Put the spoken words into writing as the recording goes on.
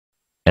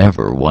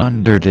Ever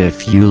wondered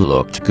if you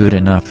looked good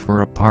enough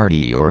for a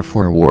party or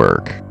for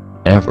work?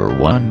 Ever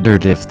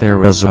wondered if there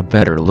was a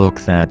better look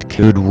that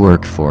could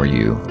work for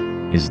you?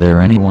 Is there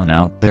anyone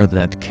out there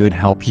that could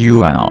help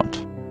you out?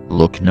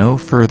 Look no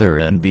further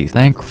and be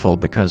thankful,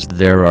 because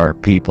there are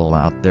people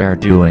out there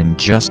doing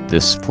just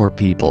this for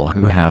people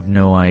who have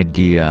no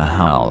idea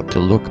how to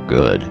look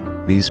good.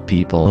 These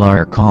people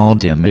are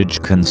called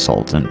image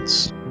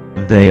consultants.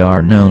 They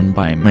are known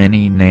by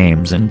many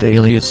names and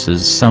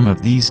aliases. Some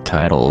of these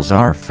titles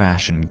are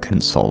fashion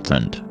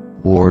consultant,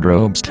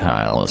 wardrobe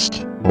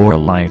stylist, or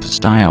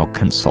lifestyle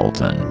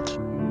consultant.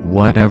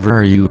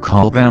 Whatever you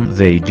call them,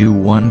 they do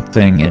one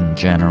thing in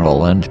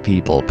general, and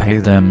people pay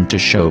them to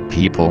show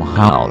people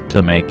how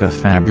to make a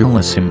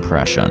fabulous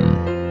impression.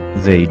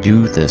 They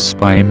do this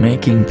by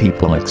making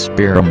people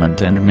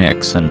experiment and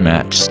mix and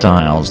match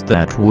styles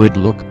that would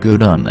look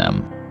good on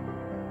them.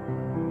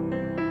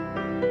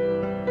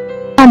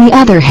 On the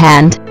other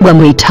hand, when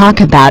we talk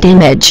about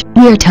image,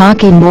 we are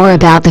talking more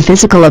about the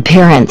physical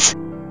appearance.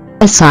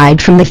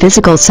 Aside from the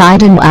physical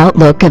side and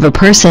outlook of a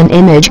person,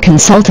 image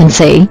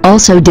consultancy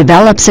also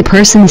develops a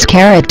person's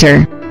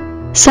character.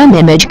 Some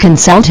image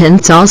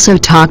consultants also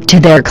talk to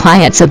their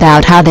clients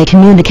about how they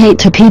communicate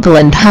to people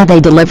and how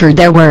they deliver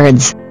their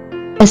words.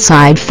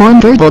 Aside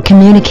from verbal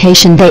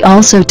communication, they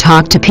also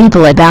talk to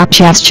people about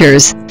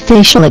gestures,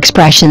 facial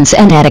expressions,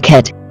 and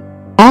etiquette.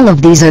 All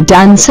of these are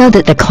done so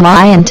that the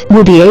client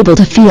will be able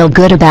to feel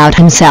good about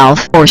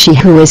himself or she,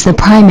 who is the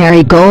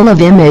primary goal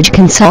of image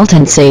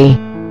consultancy.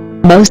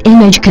 Most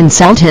image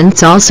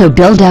consultants also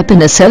build up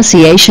an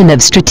association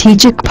of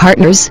strategic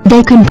partners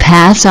they can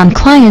pass on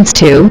clients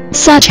to,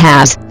 such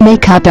as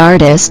makeup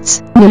artists,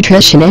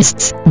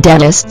 nutritionists,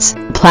 dentists,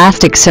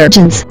 plastic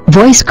surgeons,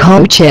 voice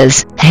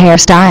coaches,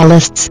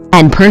 hairstylists,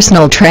 and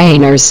personal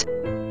trainers.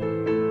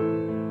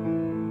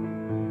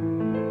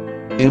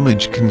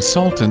 Image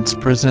consultants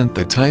present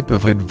the type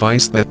of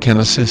advice that can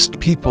assist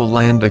people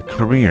land a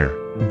career,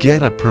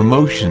 get a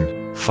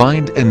promotion,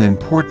 find an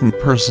important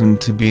person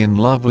to be in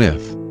love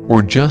with,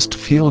 or just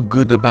feel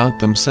good about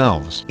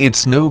themselves.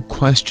 It's no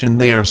question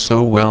they are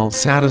so well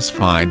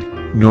satisfied,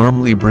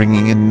 normally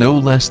bringing in no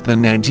less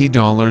than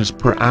 $90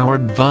 per hour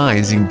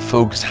advising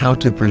folks how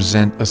to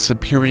present a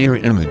superior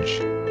image.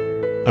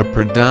 A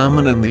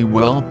predominantly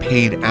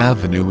well-paid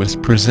avenue is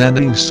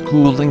presenting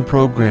schooling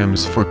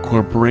programs for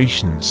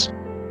corporations.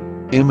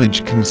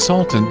 Image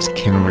consultants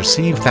can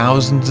receive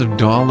thousands of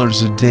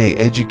dollars a day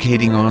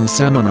educating on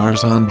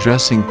seminars on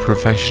dressing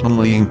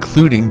professionally,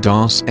 including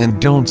do's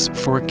and don'ts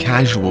for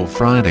casual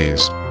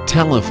Fridays,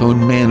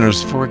 telephone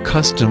manners for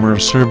customer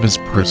service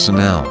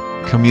personnel,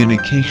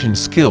 communication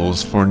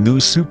skills for new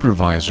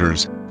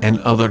supervisors, and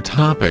other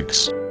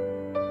topics.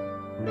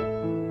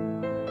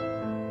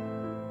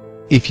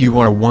 If you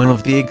are one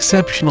of the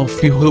exceptional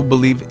few who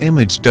believe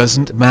image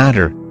doesn't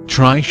matter,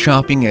 try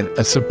shopping at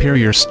a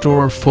superior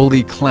store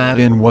fully clad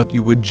in what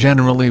you would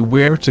generally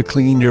wear to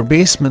clean your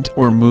basement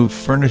or move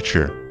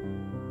furniture.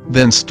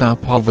 Then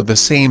stop over the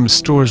same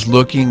stores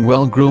looking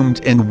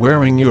well-groomed and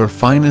wearing your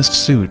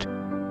finest suit.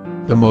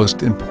 The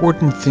most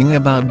important thing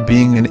about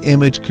being an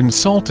image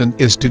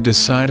consultant is to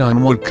decide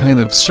on what kind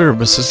of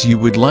services you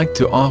would like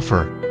to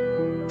offer.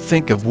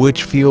 Think of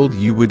which field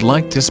you would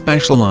like to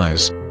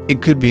specialize.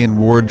 It could be in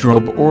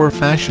wardrobe or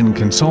fashion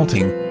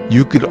consulting.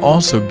 You could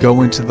also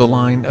go into the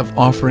line of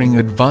offering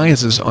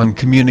advices on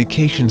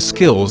communication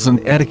skills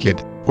and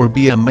etiquette, or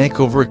be a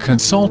makeover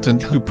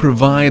consultant who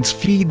provides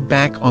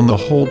feedback on the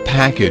whole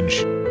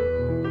package.